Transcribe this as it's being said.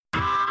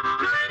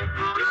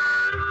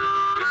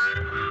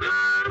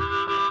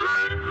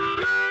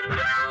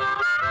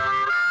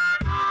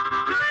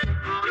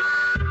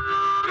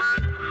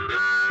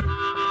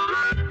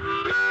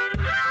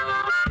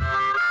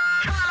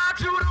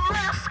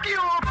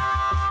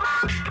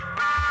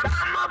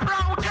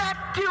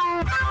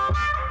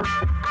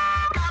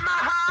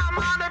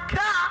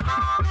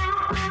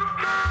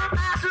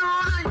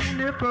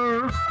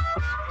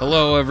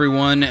Hello,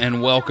 everyone,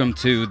 and welcome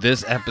to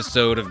this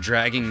episode of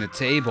Dragging the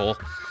Table.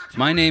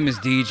 My name is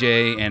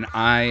DJ, and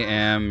I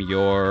am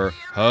your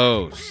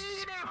host.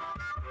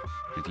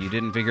 If you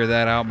didn't figure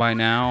that out by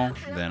now,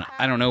 then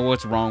I don't know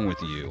what's wrong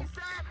with you.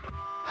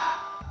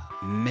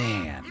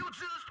 Man,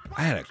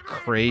 I had a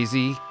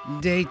crazy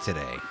day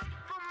today.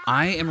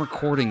 I am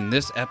recording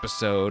this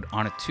episode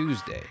on a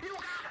Tuesday.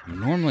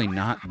 I'm normally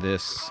not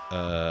this,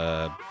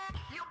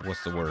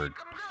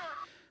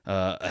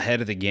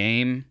 ahead of the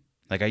game.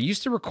 Like, I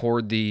used to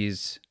record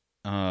these,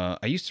 like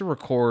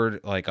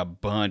a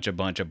bunch of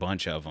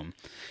them,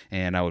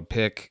 and I would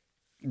pick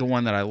the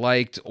one that I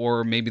liked,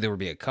 or maybe there would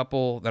be a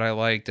couple that I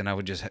liked, and I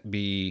would just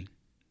be,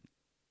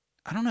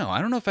 I don't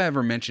know if I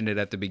ever mentioned it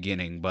at the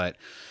beginning, but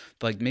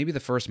like maybe the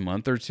first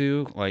month or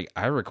two, like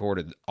I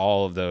recorded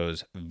all of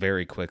those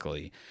very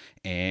quickly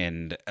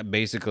and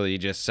basically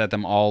just set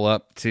them all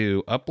up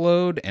to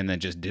upload and then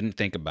just didn't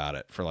think about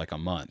it for like a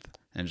month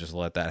and just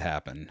let that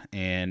happen.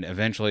 And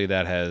eventually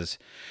that has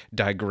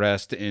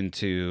digressed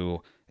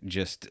into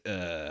just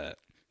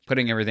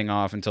putting everything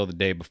off until the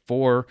day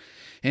before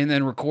and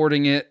then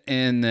recording it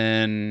and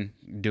then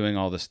doing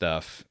all the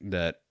stuff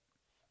that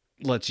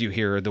lets you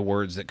hear the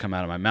words that come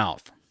out of my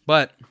mouth.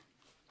 But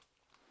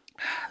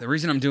the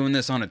reason I'm doing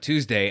this on a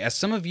Tuesday, as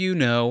some of you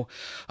know,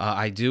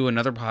 I do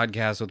another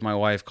podcast with my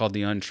wife called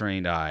The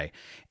Untrained Eye.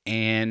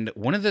 And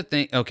one of the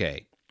things,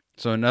 okay,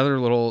 so another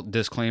little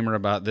disclaimer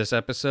about this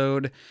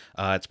episode,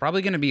 it's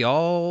probably going to be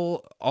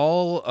all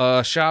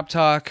shop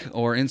talk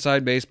or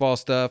inside baseball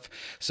stuff.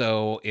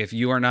 So if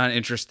you are not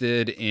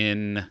interested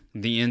in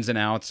the ins and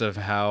outs of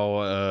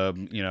how, a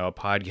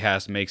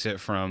podcast makes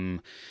it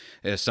from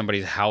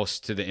somebody's house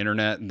to the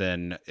internet,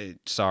 then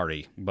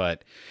sorry,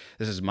 but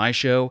this is my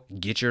show.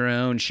 Get your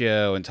own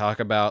show and talk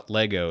about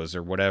Legos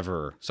or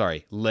whatever.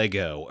 Sorry,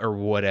 Lego or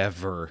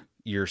whatever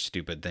your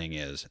stupid thing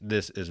is.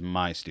 This is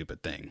my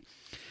stupid thing.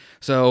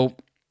 So,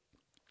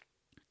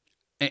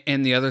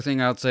 and the other thing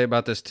I would say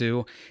about this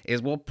too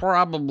is we'll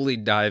probably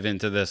dive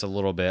into this a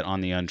little bit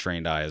on The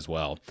Untrained Eye as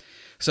well.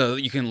 So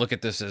you can look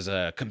at this as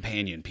a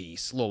companion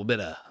piece, a little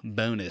bit of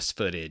bonus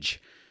footage.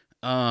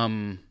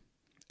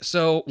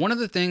 So one of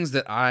the things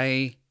that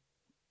I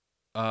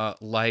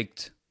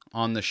liked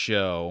on the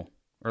show,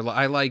 or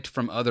I liked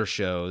from other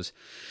shows,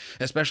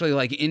 especially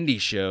like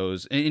indie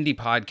shows, indie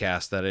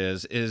podcasts that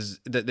is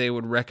that they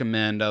would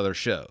recommend other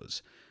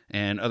shows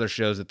and other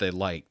shows that they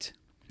liked.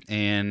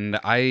 And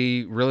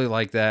I really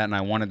liked that, and I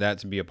wanted that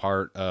to be a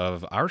part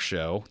of our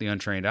show, The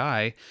Untrained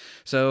Eye.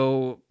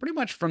 So pretty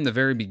much from the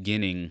very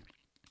beginning,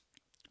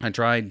 I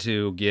tried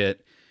to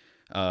get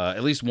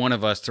at least one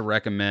of us to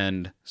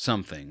recommend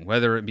something,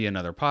 whether it be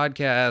another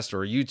podcast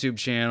or a YouTube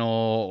channel,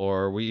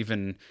 or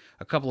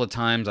a couple of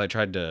times I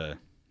tried to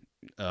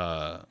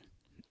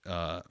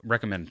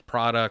recommend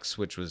products,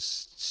 which was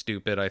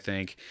stupid, I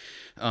think.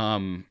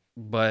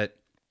 But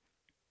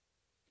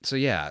so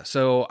yeah,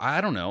 so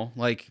I don't know,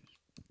 like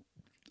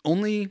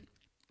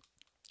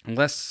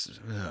let's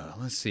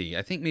see,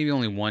 I think maybe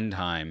only one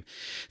time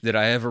did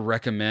I ever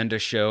recommend a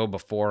show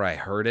before I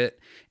heard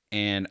it.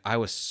 And I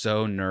was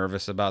so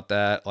nervous about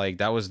that. Like,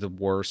 that was the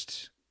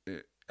worst.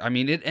 I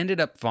mean, it ended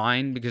up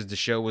fine because the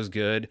show was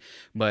good,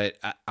 but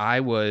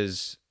I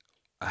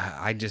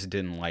just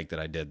didn't like that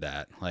I did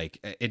that. Like,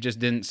 it just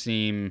didn't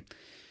seem,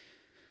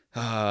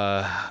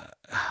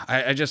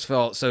 I just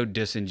felt so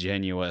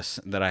disingenuous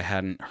that I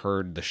hadn't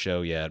heard the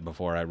show yet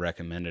before I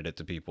recommended it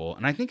to people.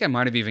 And I think I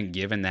might have even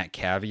given that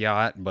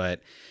caveat,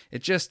 but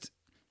it just,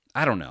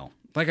 I don't know.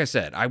 Like I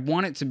said, I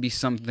want it to be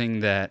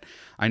something that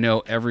I know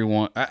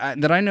everyone,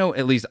 that I know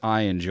at least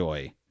I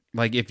enjoy.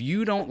 Like, if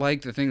you don't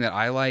like the thing that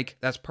I like,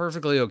 that's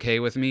perfectly okay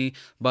with me,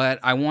 but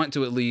I want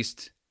to at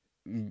least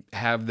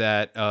have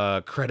that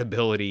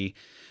credibility,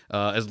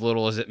 as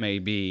little as it may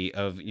be,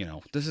 of,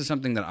 this is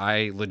something that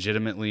I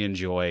legitimately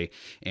enjoy,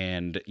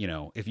 and,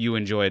 if you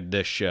enjoyed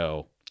this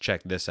show,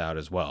 check this out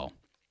as well.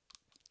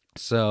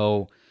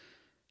 So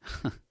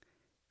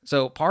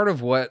part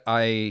of what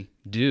I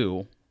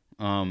do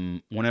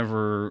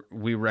whenever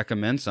we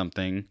recommend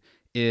something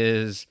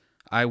is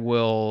I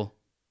will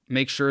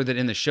make sure that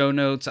in the show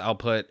notes I'll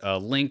put a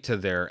link to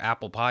their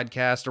Apple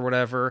podcast or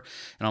whatever,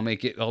 and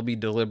I'll be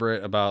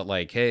deliberate about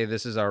like, hey,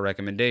 this is our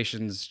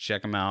recommendations,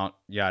 check them out,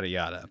 yada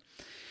yada.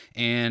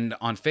 And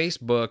on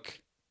Facebook,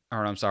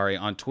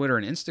 on Twitter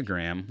and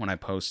Instagram, when I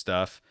post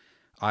stuff,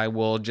 I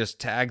will just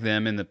tag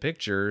them in the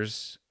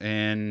pictures,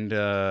 and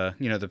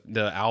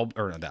the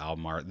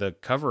album art, the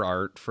cover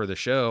art for the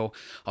show.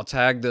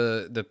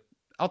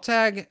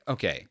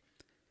 Okay.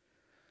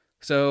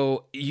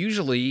 So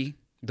usually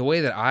the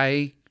way that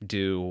I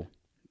do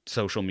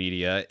social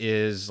media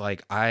is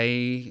like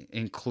I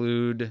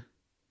include,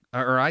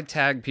 or I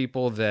tag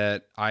people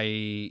that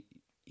I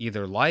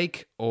either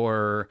like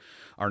or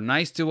are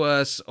nice to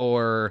us,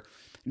 or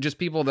just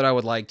people that I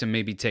would like to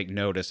maybe take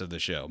notice of the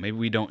show. Maybe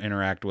we don't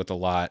interact with a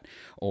lot,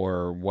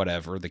 or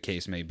whatever the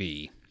case may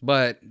be.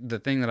 But the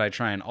thing that I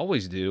try and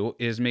always do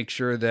is make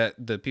sure that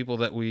the people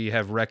that we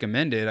have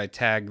recommended, I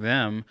tag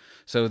them,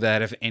 so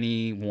that if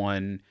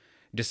anyone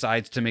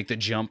decides to make the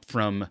jump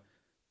from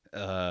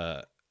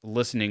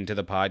listening to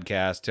the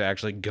podcast to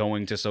actually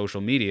going to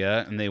social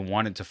media, and they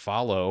wanted to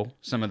follow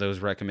some of those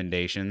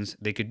recommendations,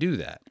 they could do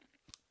that.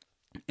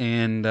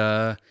 And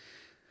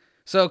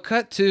so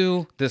cut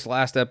to this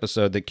last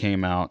episode that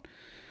came out.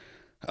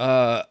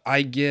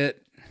 I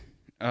get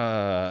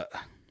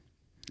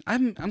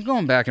I'm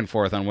going back and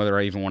forth on whether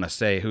I even want to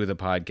say who the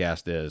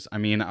podcast is. I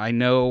mean, I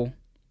know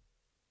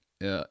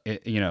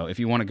if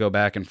you want to go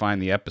back and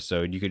find the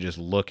episode, you could just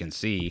look and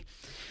see.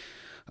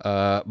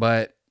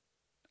 But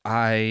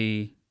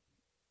I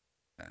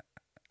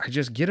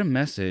just get a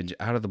message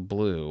out of the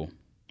blue,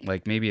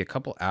 like maybe a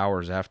couple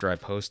hours after I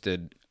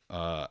posted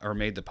or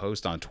made the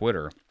post on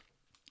Twitter,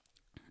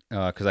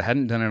 because I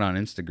hadn't done it on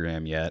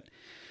Instagram yet.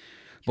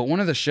 But one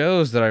of the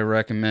shows that I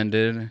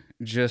recommended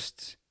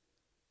just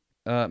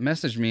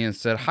messaged me and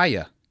said,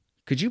 "Hiya,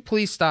 could you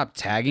please stop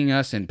tagging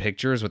us in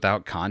pictures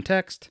without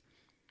context?"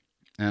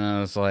 And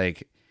I was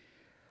like,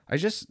 I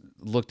just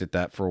looked at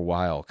that for a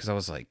while because I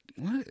was like,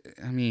 what?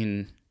 I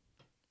mean,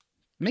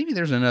 maybe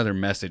there's another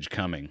message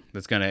coming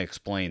that's going to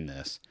explain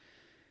this,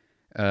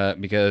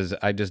 because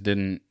I just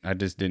didn't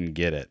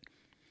get it.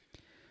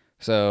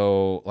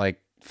 So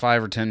like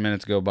 5 or 10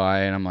 minutes go by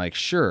and I'm like,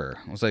 sure.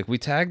 I was like, we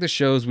tag the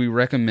shows we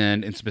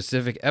recommend in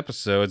specific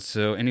episodes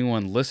so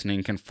anyone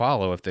listening can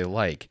follow if they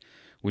like.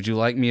 Would you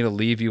like me to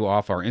leave you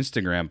off our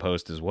Instagram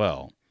post as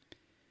well?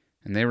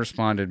 And they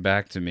responded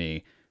back to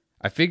me,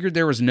 I figured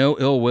there was no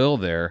ill will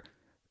there,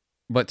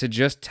 but to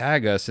just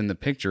tag us in the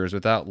pictures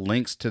without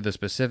links to the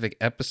specific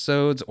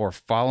episodes or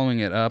following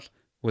it up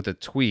with a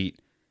tweet,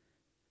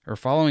 or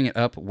following it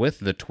up with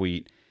the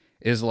tweet,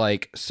 is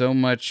like so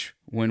much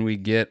when we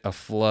get a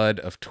flood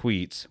of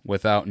tweets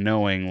without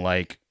knowing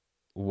like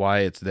why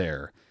it's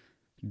there.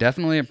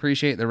 Definitely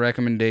appreciate the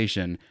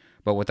recommendation,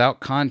 but without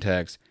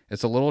context,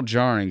 it's a little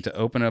jarring to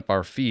open up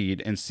our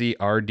feed and see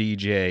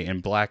RDJ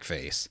in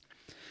blackface.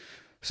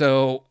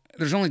 So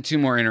there's only 2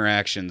 more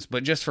interactions,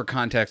 but just for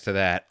context to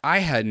that, I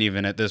didn't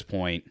even at this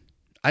point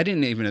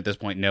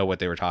know what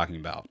they were talking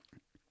about.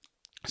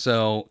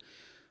 So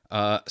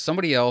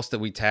somebody else that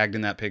we tagged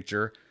in that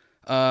picture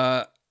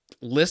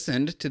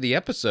listened to the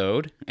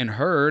episode and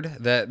heard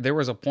that there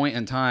was a point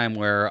in time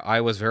where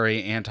I was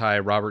very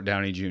anti-Robert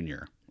Downey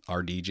Jr.,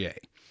 RDJ.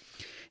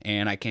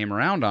 And I came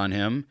around on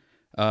him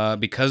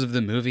because of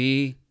the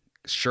movie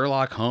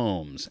Sherlock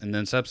Holmes and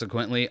then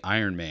subsequently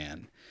Iron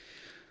Man.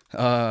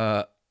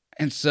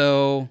 And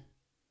so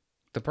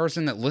the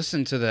person that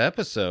listened to the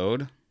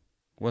episode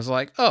was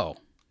like, oh,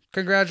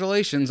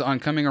 congratulations on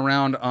coming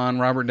around on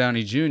Robert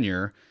Downey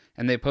Jr.,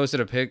 and they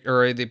posted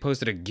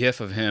a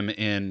GIF of him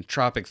in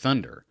Tropic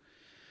Thunder,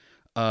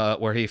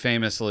 where he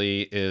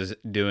famously is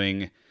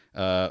doing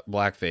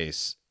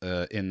blackface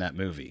in that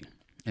movie.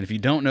 And if you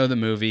don't know the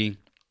movie,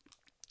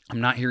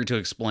 I'm not here to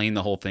explain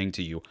the whole thing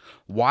to you.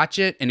 Watch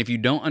it, and if you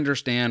don't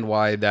understand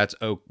why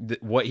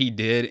what he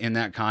did in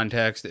that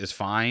context is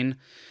fine,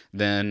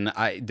 then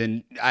I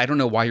don't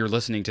know why you're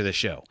listening to the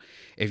show.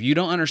 If you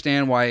don't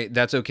understand why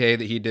that's okay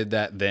that he did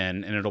that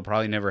then, and it'll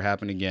probably never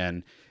happen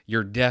again,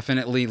 you're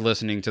definitely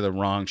listening to the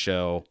wrong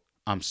show.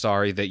 I'm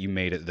sorry that you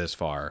made it this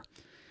far.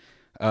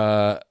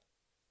 So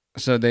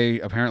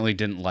they apparently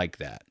didn't like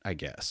that, I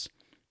guess.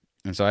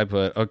 And so I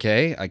put,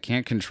 okay, I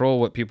can't control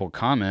what people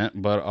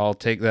comment, but I'll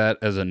take that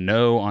as a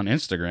no on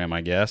Instagram,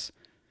 I guess.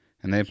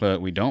 And they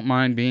put, we don't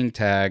mind being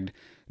tagged,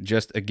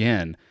 just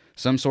again,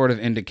 some sort of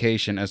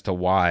indication as to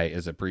why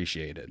is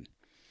appreciated.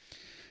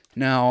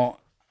 Now,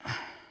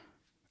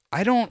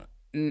 I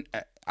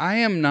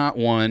am not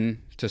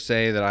one to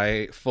say that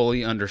I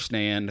fully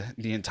understand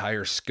the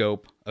entire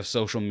scope of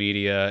social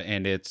media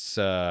and its,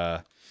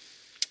 I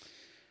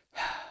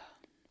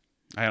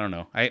don't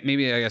know. I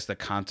guess the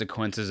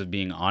consequences of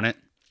being on it.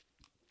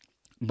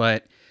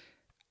 But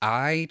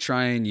I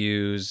try and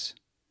use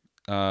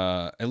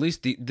at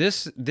least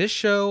this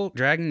show,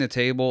 Dragging the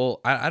Table.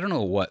 I don't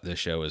know what this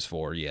show is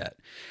for yet,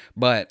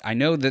 but I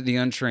know that the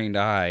untrained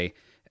eye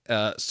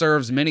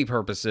serves many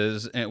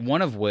purposes, and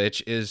one of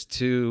which is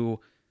to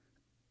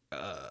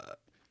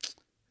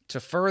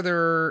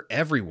further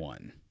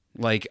everyone.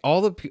 Like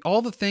all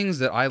the things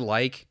that I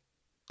like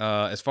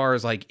as far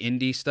as like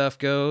indie stuff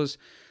goes.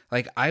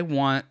 Like, I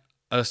want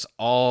us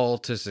all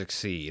to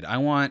succeed. I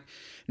want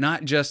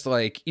not just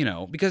like,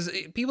 because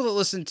people that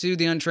listen to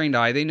The Untrained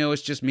Eye, they know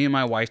it's just me and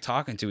my wife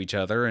talking to each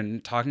other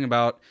and talking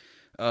about,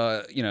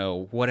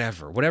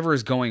 whatever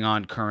is going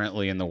on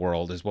currently in the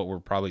world is what we're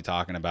probably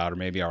talking about, or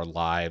maybe our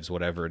lives,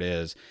 whatever it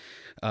is.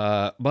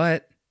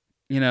 But,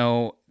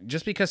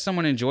 just because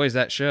someone enjoys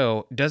that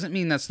show doesn't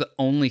mean that's the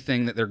only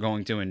thing that they're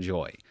going to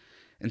enjoy.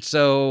 And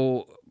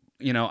so,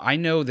 I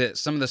know that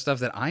some of the stuff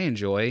that I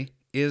enjoy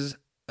is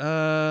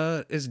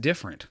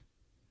different.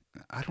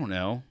 I don't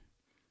know.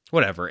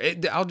 Whatever.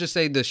 I'll just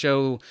say the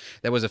show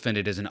that was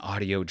offended is an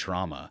audio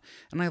drama.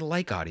 And I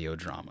like audio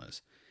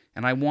dramas.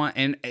 And I want,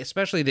 and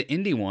especially the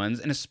indie ones,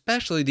 and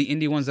especially the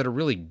indie ones that are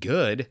really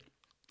good.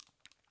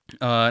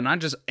 Not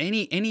just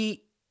any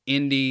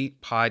indie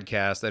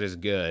podcast that is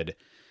good,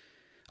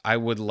 I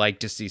would like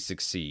to see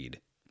succeed.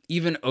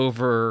 Even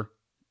over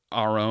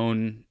our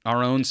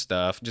own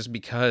stuff just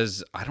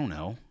because I don't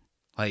know.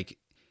 Like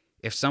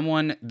if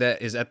someone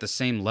that is at the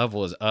same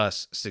level as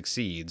us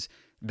succeeds,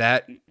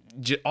 that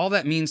all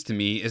that means to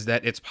me is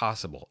that it's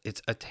possible.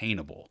 It's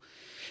attainable.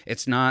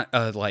 It's not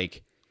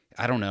like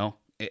I don't know.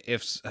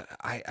 If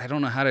I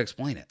don't know how to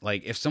explain it.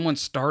 Like if someone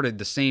started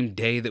the same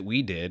day that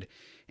we did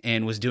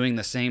and was doing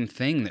the same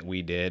thing that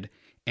we did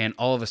and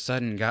all of a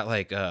sudden got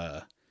like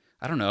I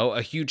don't know,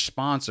 a huge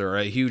sponsor,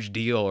 a huge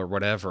deal or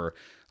whatever,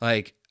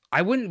 like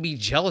I wouldn't be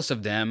jealous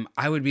of them.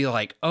 I would be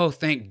like, "Oh,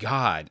 thank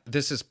God.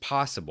 This is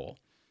possible."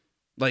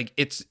 Like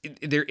it's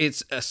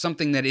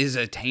something that is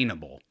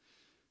attainable.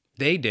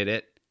 They did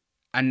it,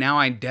 and now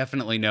I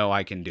definitely know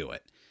I can do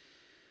it.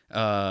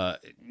 Uh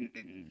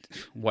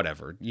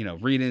Whatever,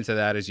 read into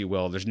that as you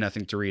will. There's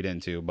nothing to read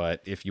into,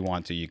 but if you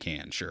want to, you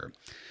can, sure.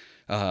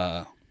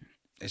 uh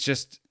it's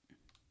just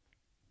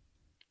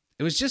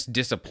it was just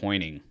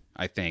disappointing.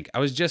 I think I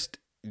was just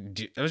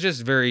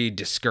very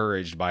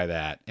discouraged by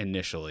that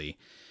initially.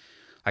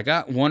 I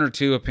got one or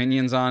two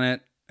opinions on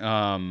it,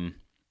 and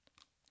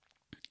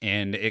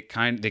they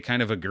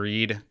kind of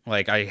agreed.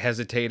 Like I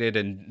hesitated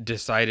and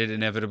decided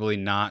inevitably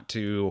not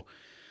to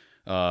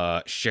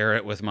share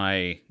it with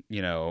my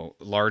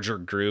larger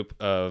group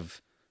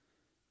of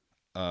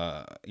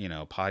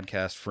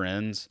podcast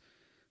friends,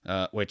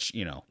 which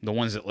the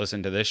ones that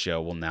listen to this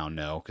show will now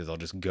know because I'll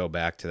just go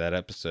back to that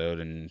episode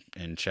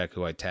and check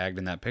who I tagged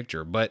in that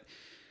picture. But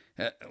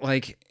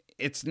like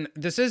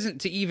this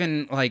isn't to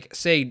even like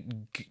say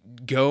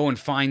go and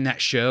find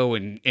that show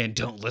and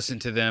don't listen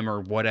to them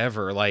or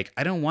whatever. Like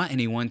I don't want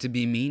anyone to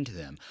be mean to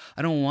them.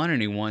 I don't want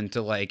anyone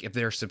to, like, if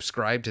they're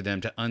subscribed to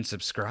them, to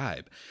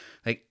unsubscribe.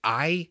 Like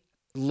I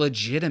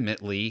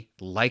legitimately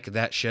like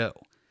that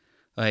show.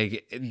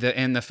 Like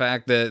the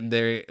fact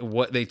that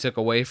what they took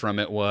away from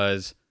it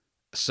was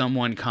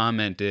someone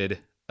commented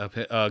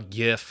a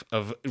gif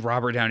of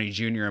Robert Downey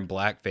Jr. in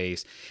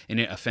blackface, and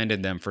it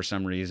offended them for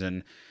some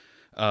reason.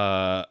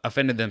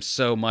 Offended them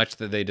so much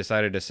that they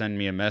decided to send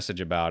me a message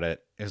about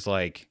it. It's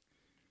like,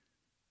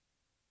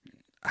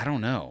 I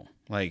don't know.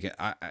 Like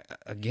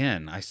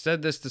I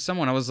said this to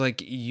someone. I was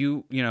like,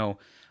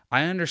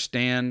 I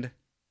understand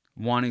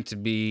wanting to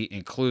be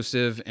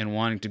inclusive and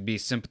wanting to be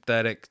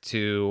sympathetic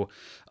to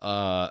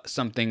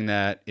something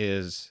that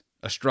is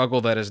a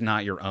struggle that is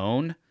not your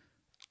own.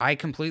 I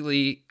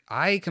completely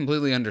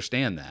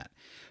understand that.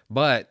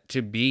 But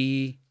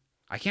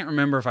I can't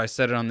remember if I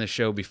said it on this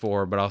show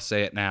before, but I'll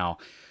say it now.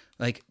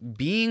 Like,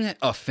 being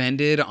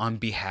offended on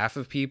behalf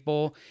of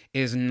people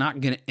is not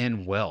going to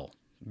end well,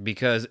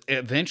 because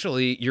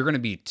eventually you're going to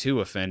be too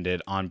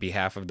offended on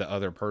behalf of the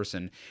other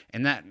person,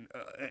 and that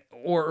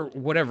or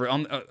whatever, you're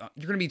going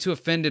to be too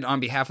offended on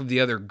behalf of the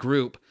other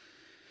group,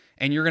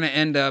 and you're going to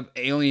end up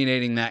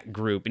alienating that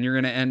group, and you're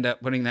going to end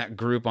up putting that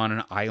group on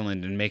an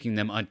island and making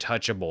them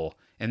untouchable.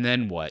 And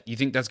then what? You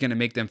think that's going to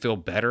make them feel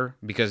better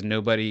because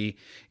nobody's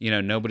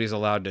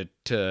allowed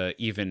to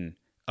even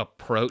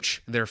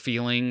approach their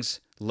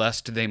feelings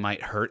lest they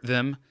might hurt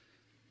them?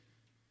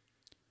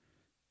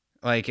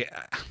 Like, it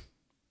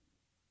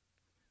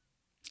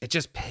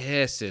just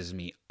pisses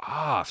me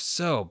off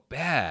so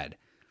bad.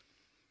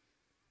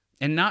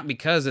 And not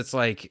because it's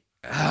like,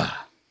 ugh.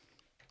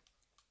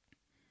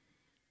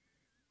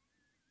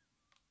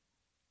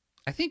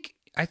 I think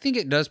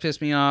it does piss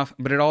me off,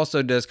 but it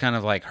also does kind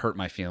of like hurt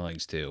my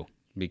feelings too,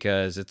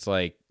 because it's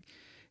like,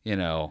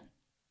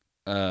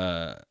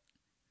 I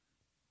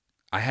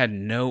had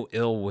no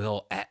ill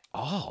will at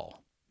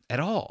all.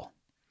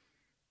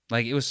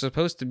 Like, it was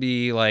supposed to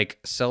be like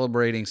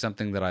celebrating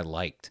something that I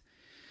liked.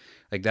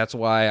 Like, that's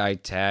why I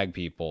tag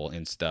people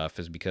and stuff,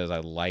 is because I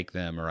like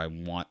them, or I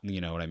want,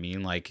 you know what I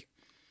mean? Like,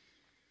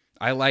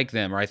 I like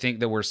them, or I think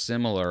that we're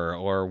similar,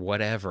 or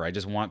whatever. I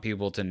just want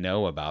people to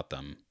know about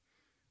them.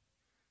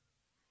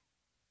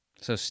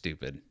 So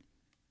stupid.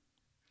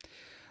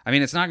 I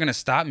mean, it's not going to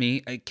stop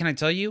me. Can I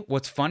tell you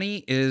what's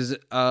funny is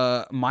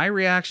my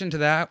reaction to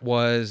that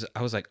was,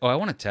 I was like, oh, I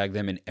want to tag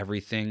them in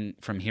everything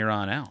from here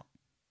on out.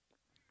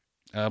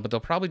 But they'll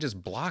probably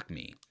just block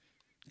me.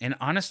 And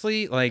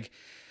honestly, like,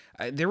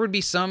 there would be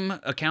some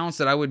accounts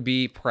that I would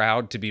be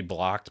proud to be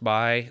blocked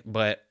by,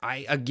 but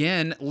I,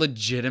 again,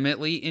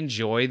 legitimately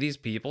enjoy these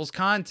people's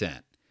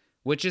content,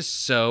 which is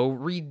so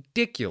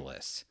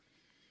ridiculous.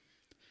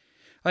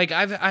 Like,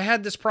 I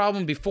had this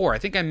problem before. I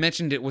think I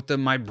mentioned it with the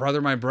my brother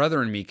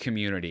and me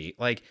community.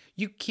 Like,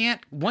 you can't,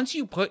 once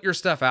you put your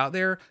stuff out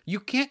there, you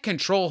can't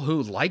control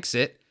who likes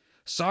it.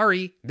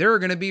 Sorry, there are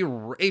going to be,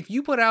 if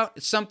you put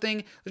out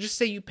something, let's just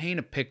say you paint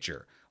a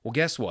picture. Well,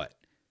 guess what?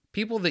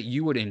 People that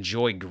you would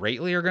enjoy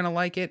greatly are going to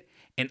like it.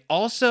 And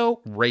also,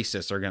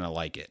 racists are going to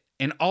like it.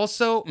 And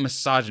also,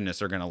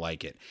 misogynists are going to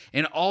like it.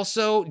 And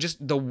also,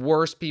 just the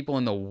worst people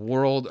in the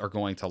world are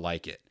going to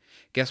like it.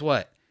 Guess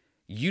what?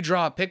 You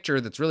draw a picture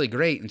that's really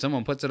great and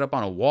someone puts it up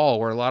on a wall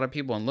where a lot of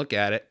people can look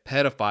at it.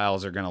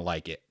 Pedophiles are going to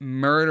like it.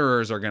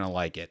 Murderers are going to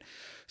like it.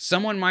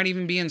 Someone might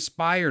even be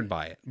inspired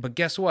by it. But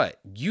guess what?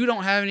 You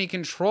don't have any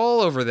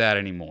control over that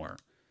anymore.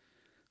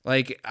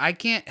 Like, I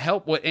can't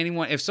help what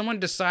anyone, if someone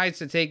decides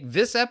to take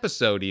this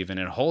episode even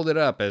and hold it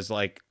up as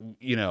like,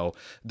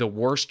 the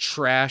worst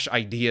trash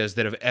ideas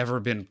that have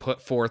ever been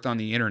put forth on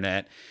the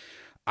internet,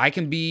 I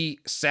can be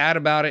sad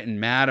about it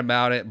and mad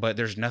about it, but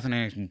there's nothing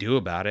I can do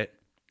about it.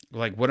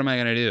 Like, what am I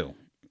going to do?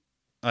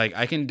 Like,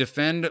 I can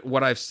defend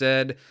what I've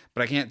said,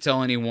 but I can't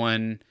tell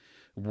anyone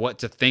what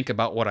to think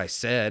about what I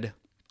said.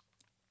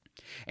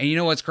 And you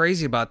know what's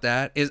crazy about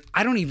that is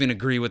I don't even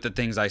agree with the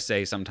things I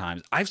say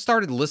sometimes. I've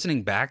started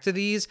listening back to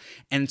these,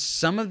 and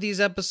some of these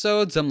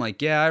episodes, I'm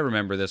like, yeah, I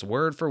remember this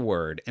word for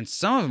word. And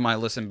some of them I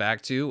listen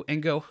back to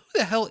and go, who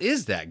the hell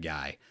is that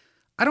guy?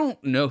 I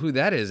don't know who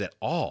that is at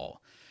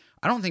all.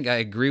 I don't think I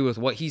agree with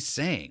what he's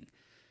saying.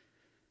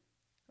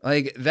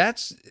 Like,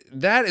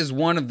 that is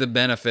one of the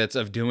benefits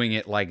of doing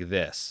it like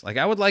this. Like,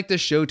 I would like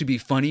this show to be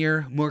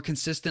funnier more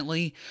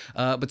consistently,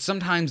 but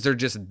sometimes they're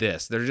just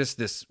this. They're just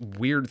this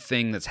weird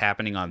thing that's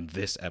happening on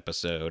this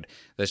episode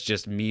that's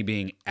just me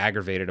being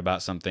aggravated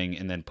about something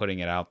and then putting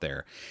it out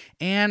there.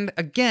 And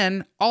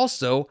again,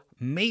 also,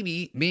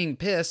 maybe being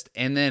pissed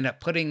and then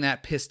putting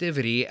that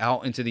pistivity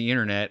out into the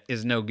internet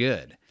is no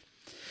good.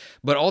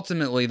 But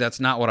ultimately, that's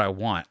not what I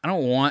want. I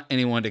don't want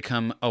anyone to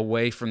come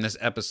away from this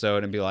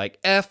episode and be like,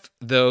 F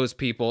those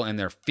people and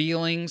their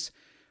feelings.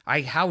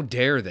 How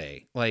dare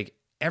they? Like,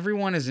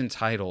 everyone is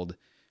entitled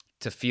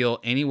to feel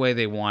any way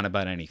they want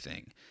about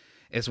anything.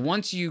 It's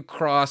once you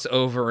cross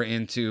over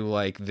into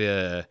like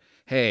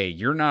hey,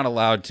 you're not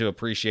allowed to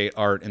appreciate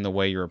art in the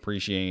way you're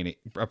appreciating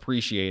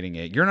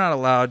it. You're not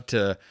allowed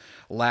to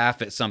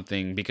laugh at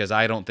something because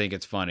I don't think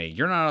it's funny.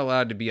 You're not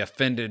allowed to be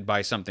offended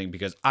by something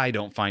because I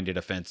don't find it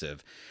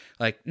offensive.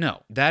 Like,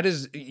 no,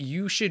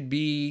 you should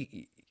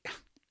be,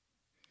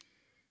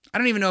 I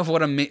don't even know if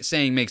what I'm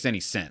saying makes any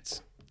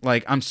sense.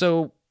 Like, I'm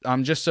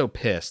just so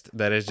pissed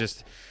that it's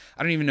just,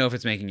 I don't even know if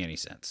it's making any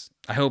sense.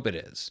 I hope it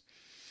is.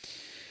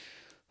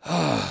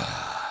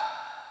 Oh,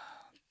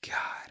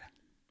 God.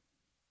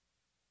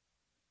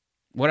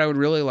 What I would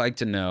really like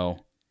to know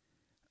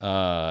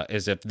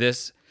is if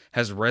this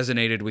has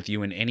resonated with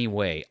you in any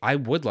way. I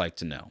would like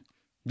to know.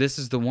 This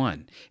is the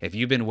one. If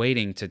you've been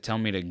waiting to tell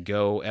me to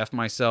go F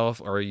myself,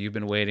 or you've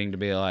been waiting to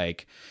be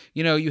like,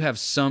 you have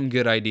some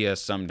good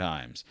ideas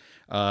sometimes,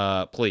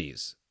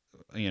 please,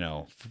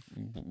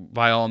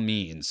 by all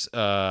means,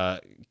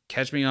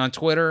 catch me on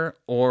Twitter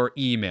or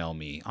email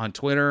me. On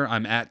Twitter,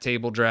 I'm at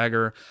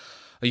TableDragger.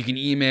 You can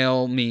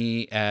email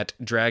me at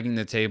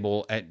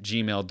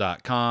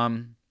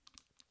draggingthetable@gmail.com.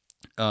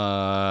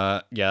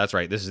 Yeah, that's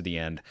right. This is the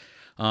end.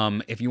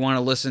 If you want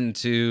to listen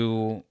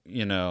to,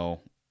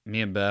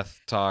 me and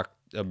Beth talk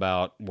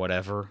about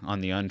whatever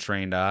on the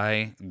Untrained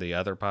Eye, the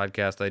other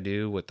podcast I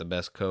do with the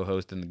best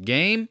co-host in the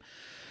game,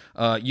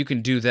 you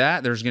can do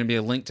that. There's going to be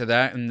a link to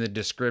that in the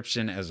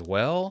description as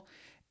well.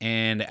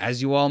 And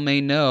as you all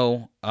may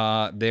know,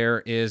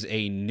 there is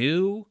a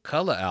new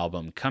Cullah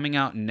album coming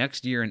out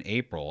next year in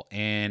April.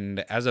 And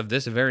as of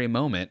this very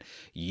moment,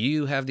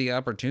 you have the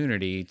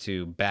opportunity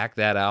to back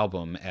that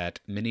album at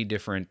many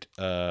different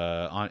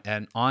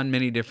on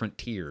many different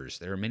tiers.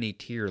 There are many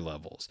tier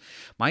levels.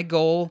 My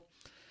goal,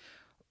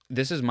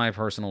 this is my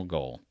personal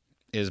goal,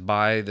 is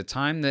by the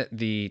time that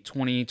the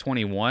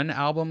 2021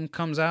 album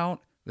comes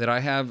out, that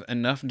I have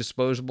enough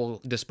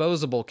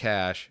disposable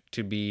cash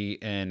to be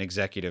an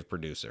executive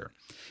producer.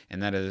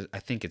 And that is, I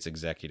think it's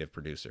executive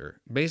producer.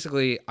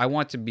 Basically, I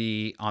want to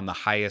be on the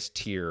highest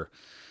tier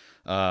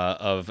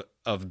of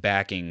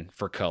backing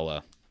for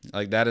Cullah.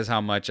 Like, that is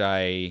how much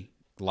I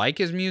like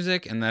his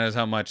music, and that is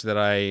how much that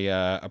I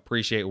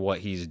appreciate what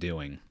he's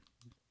doing.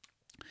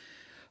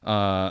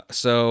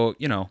 So,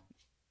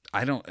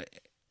 I don't,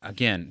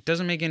 again,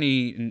 doesn't make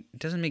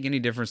any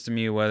difference to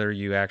me whether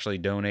you actually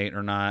donate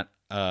or not.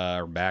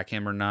 Or back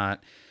him or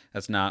not.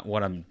 That's not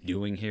what I'm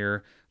doing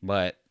here.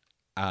 But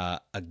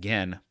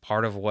again,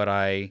 part of what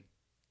I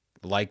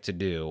like to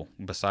do,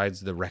 besides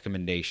the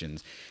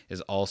recommendations,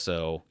 is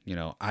also,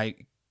 I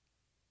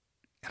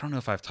don't know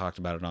if I've talked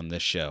about it on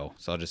this show,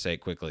 so I'll just say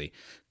it quickly.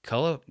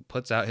 Cullah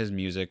puts out his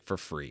music for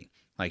free.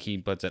 Like, he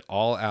puts it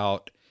all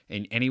out,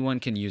 and anyone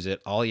can use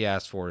it. All he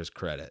asks for is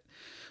credit.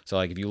 So,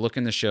 like, if you look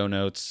in the show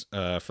notes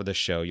for this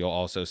show, you'll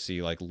also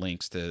see, like,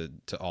 links to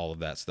all of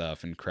that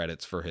stuff and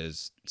credits for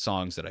his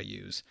songs that I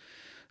use.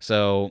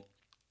 So,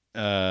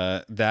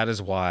 that is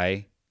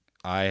why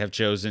I have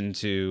chosen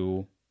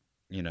to,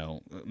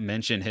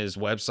 mention his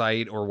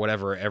website or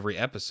whatever every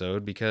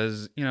episode,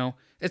 because, it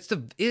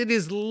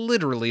is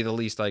literally the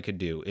least I could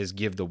do is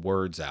give the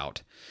words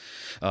out.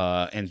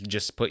 And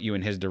just put you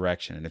in his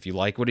direction. And if you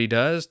like what he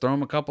does, throw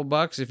him a couple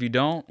bucks. If you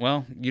don't,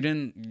 well, you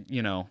didn't,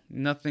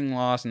 nothing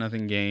lost,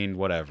 nothing gained,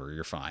 whatever.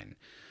 You're fine.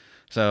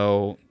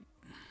 So,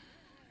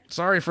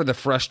 sorry for the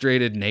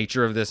frustrated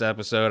nature of this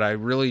episode. I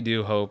really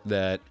do hope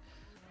that,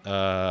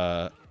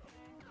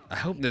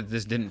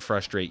 this didn't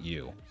frustrate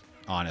you,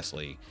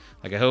 honestly.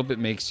 Like, I hope it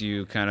makes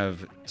you kind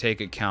of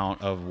take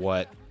account of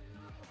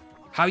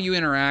how you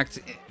interact,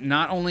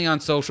 not only on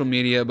social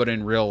media, but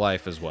in real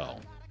life as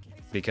well.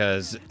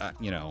 Because,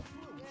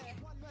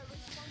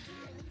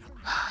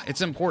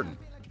 it's important.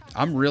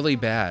 I'm really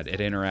bad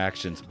at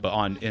interactions, but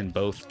in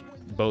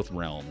both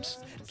realms.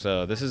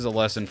 So this is a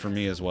lesson for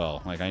me as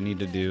well. Like, I need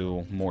to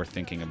do more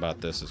thinking about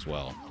this as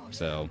well.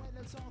 So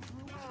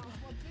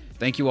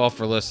thank you all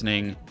for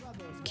listening.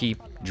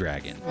 Keep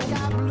dragging.